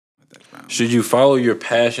Should you follow your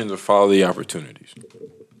passions or follow the opportunities?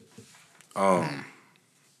 I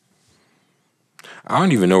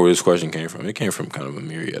don't even know where this question came from. It came from kind of a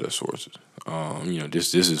myriad of sources.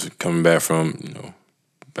 This is coming back from,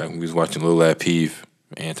 back when we was watching Lil Lad Peeve,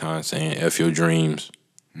 Anton saying F your dreams.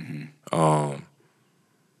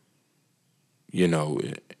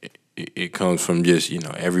 It comes from just,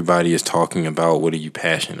 everybody is talking about what are you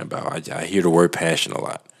passionate about. I hear the word passion a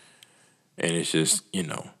lot. And it's just,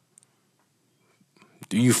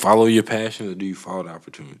 do you follow your passions or do you follow the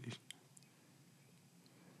opportunities?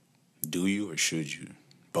 Do you or should you?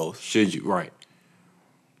 Both. Should you? Right.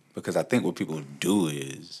 Because I think what people do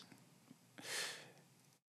is,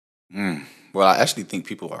 well, I actually think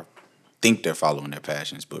people think they're following their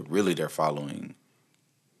passions, but really they're following.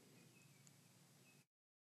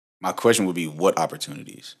 My question would be, what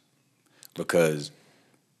opportunities? Because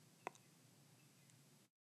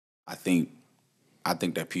I think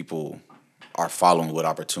that people are following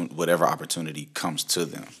whatever opportunity comes to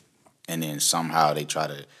them, and then somehow they try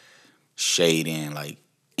to shade in, like,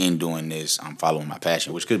 in doing this, I'm following my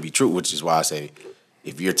passion, which could be true. Which is why I say,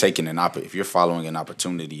 if you're following an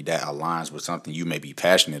opportunity that aligns with something you may be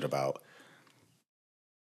passionate about,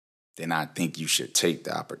 then I think you should take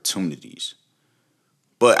the opportunities.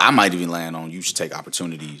 But I might even land on you should take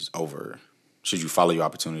opportunities over. Should you follow your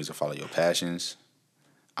opportunities or follow your passions?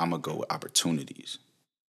 I'm gonna go with opportunities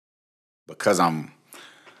because I'm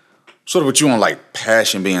sort of with you on, like,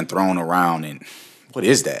 passion being thrown around, and what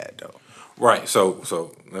is that though? Right. So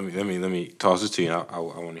let me toss this to you. I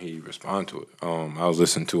want to hear you respond to it. I was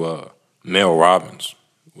listening to Mel Robbins,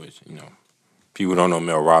 which people don't know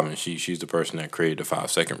Mel Robbins. She's the person that created the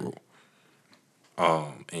 5-second rule.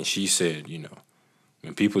 And she said,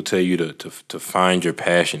 when people tell you to find your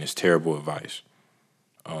passion, it's terrible advice.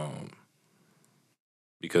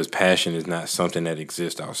 Because passion is not something that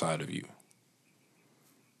exists outside of you.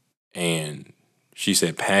 And she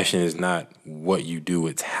said passion is not what you do,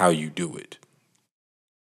 it's how you do it.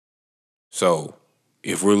 So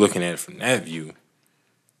if we're looking at it from that view,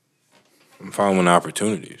 I'm following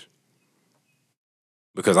opportunities.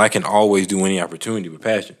 Because I can always do any opportunity with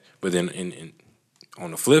passion. But then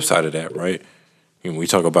on the flip side of that, right, we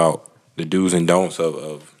talk about the do's and don'ts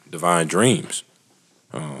of Divine Dreams,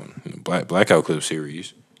 Blackout Clip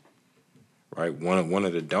series, right? One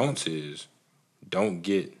of the don'ts is don't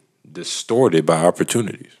get distorted by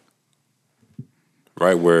opportunities,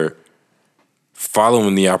 right? Where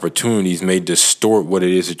following the opportunities may distort what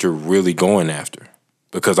it is that you're really going after.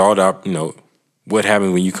 Because all the, what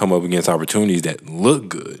happens when you come up against opportunities that look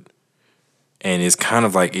good and it's kind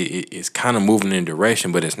of like it's kind of moving in a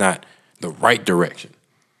direction, but it's not the right direction.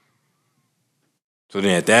 So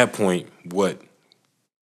then at that point,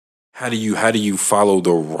 how do you follow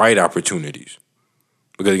the right opportunities?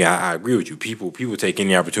 Because again, I agree with you. People take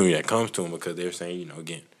any opportunity that comes to them because they're saying,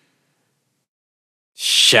 again,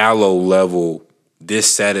 shallow level,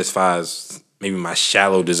 this satisfies maybe my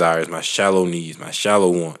shallow desires, my shallow needs, my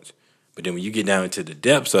shallow wants. But then when you get down into the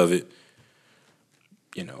depths of it,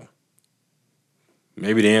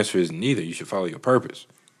 maybe the answer is neither. You should follow your purpose.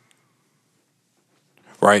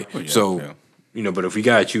 Right? Oh, yeah, so, yeah. But if we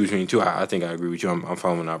got to choose between two, I think I agree with you. I'm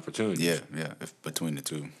following opportunity. Yeah. If between the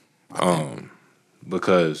two.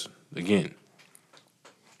 Because, again,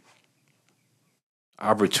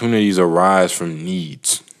 opportunities arise from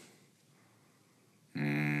needs.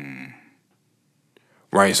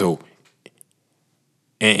 Right? So,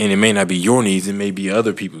 and it may not be your needs, it may be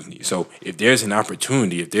other people's needs. So if there's an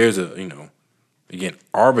opportunity, if there's again,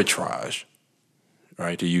 arbitrage,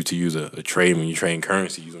 right? To use a trade when you trade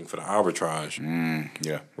currency, using for the arbitrage.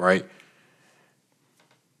 Yeah. Right?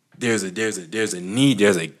 There's a need,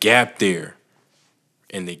 there's a gap there.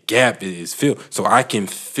 And the gap is filled. So I can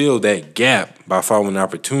fill that gap by following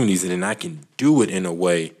opportunities, and then I can do it in a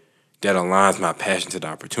way that aligns my passion to the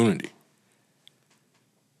opportunity.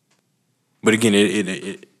 But again,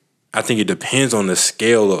 I think it depends on the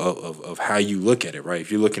scale of how you look at it, right?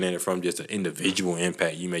 If you're looking at it from just an individual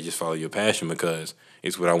impact, you may just follow your passion because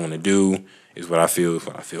it's what I want to do, it's what I feel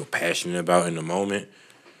passionate about in the moment.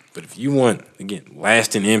 But if you want, again,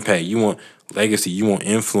 lasting impact, you want legacy, you want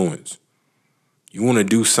influence, you want to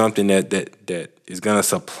do something that is going to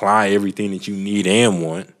supply everything that you need and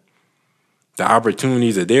want, the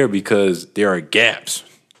opportunities are there because there are gaps.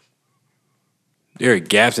 There are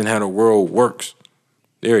gaps in how the world works.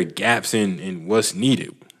 There are gaps in what's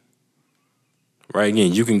needed. Right?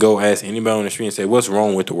 Again, you can go ask anybody on the street and say, what's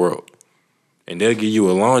wrong with the world? And they'll give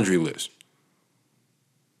you a laundry list.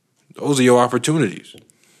 Those are your opportunities.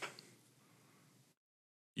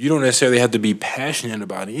 You don't necessarily have to be passionate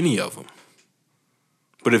about any of them.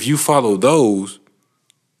 But if you follow those,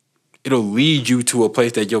 it'll lead you to a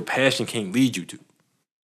place that your passion can't lead you to.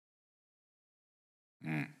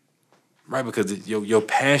 Right? Because your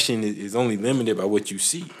passion is only limited by what you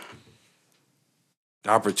see. The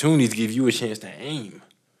opportunities give you a chance to aim.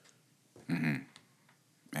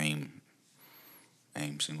 Aim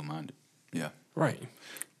single-minded. Yeah. Right.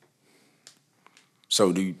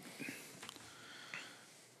 So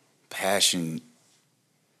passion,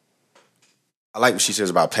 I like what she says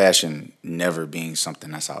about passion never being something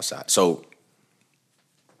that's outside. So,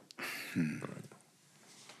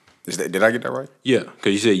 did I get that right? Yeah,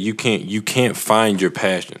 because you said you can't find your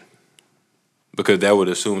passion, because that would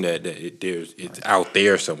assume that it's out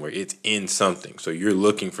there somewhere. It's in something. So you're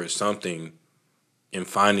looking for something in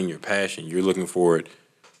finding your passion. You're looking for it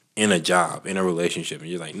in a job, in a relationship, and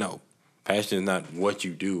you're like, no, passion is not what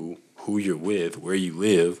you do, who you're with, where you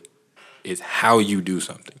live. It's how you do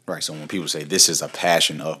something. Right. So when people say this is a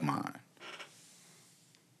passion of mine,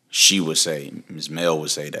 she would say, Ms. Mel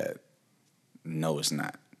would say that, no, it's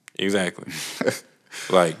not. Exactly.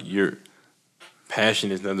 Like, your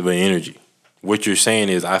passion is nothing but energy. What you're saying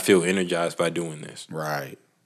is, I feel energized by doing this. Right.